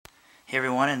Hey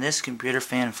everyone, in this computer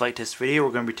fan flight test video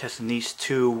we're going to be testing these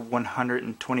two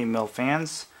 120mm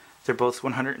fans. They're both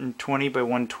 120 by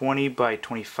 120 by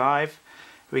 25.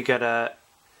 We got a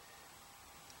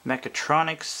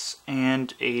Mechatronics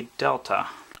and a Delta.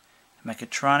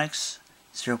 Mechatronics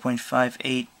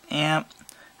 0.58 amp,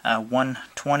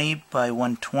 120 by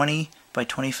 120 by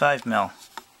 25mm.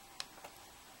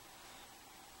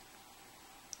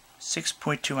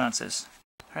 6.2 ounces.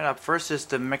 Alright, up first is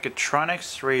the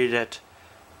Mechatronics, rated at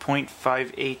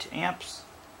 0.58 amps.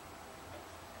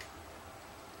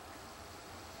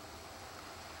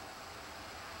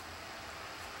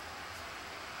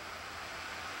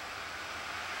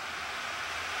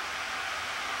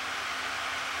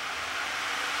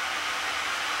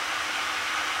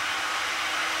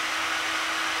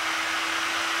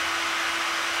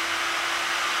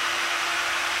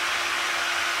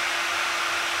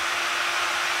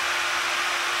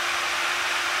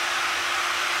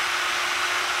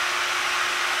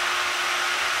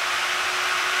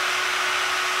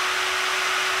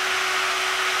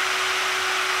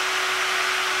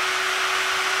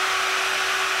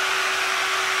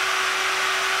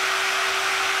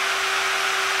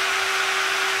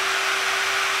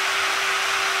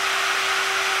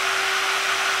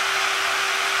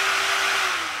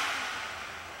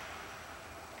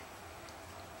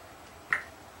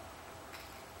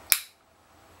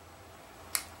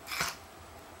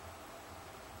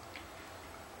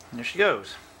 And there she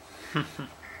goes.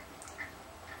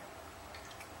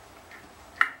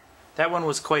 That one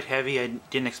was quite heavy. I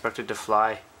didn't expect it to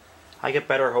fly. I get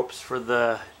better hopes for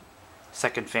the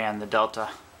second fan, the Delta.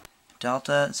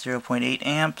 Delta 0.8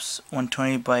 amps,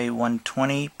 120 by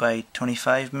 120 by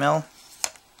 25mm.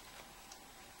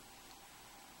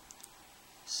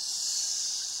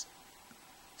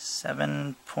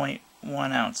 7.1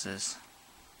 ounces.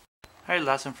 Alright,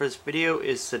 last one for this video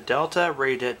is the Delta,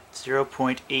 rated at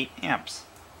 0.8 amps.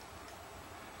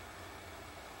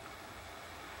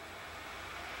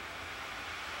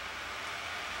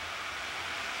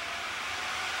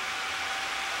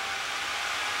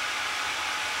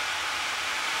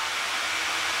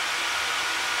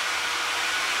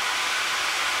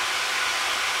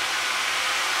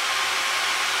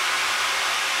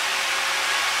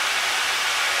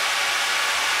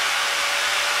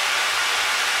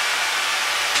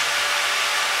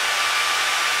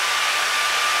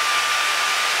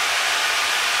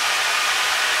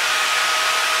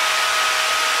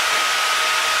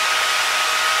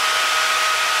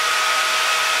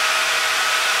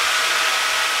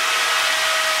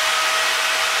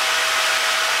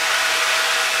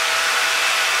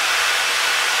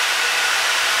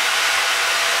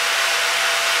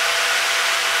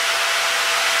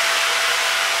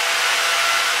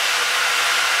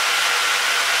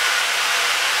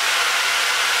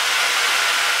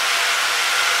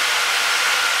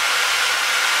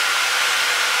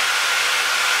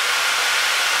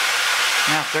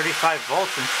 Now 35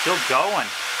 volts and still going.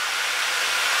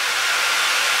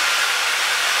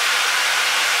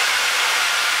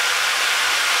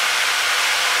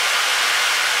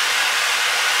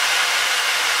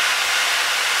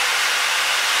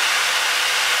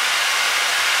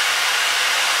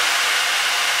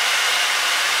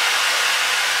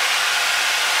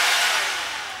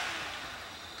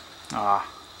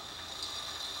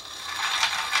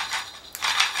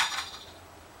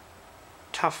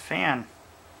 Tough fan.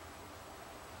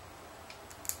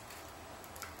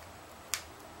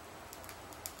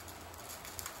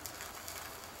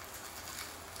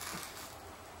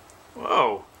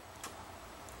 Whoa.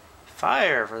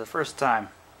 Fire for the first time.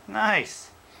 Nice.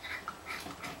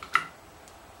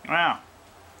 Wow.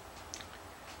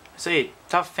 See,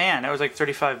 tough fan. That was like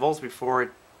 35 volts before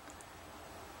it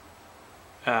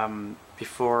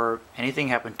before anything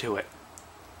happened to it.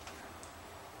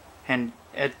 And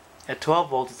at 12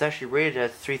 volts, it's actually rated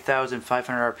at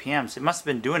 3,500 RPMs. It must have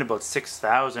been doing about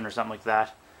 6,000 or something like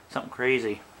that. Something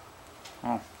crazy.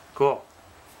 Oh, cool.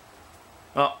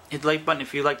 Well, hit the like button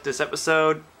if you liked this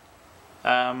episode.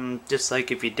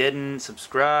 Dislike if you didn't.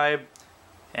 Subscribe.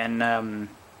 And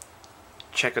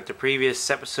check out the previous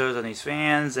episodes on these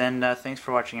fans. And thanks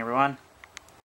for watching, everyone.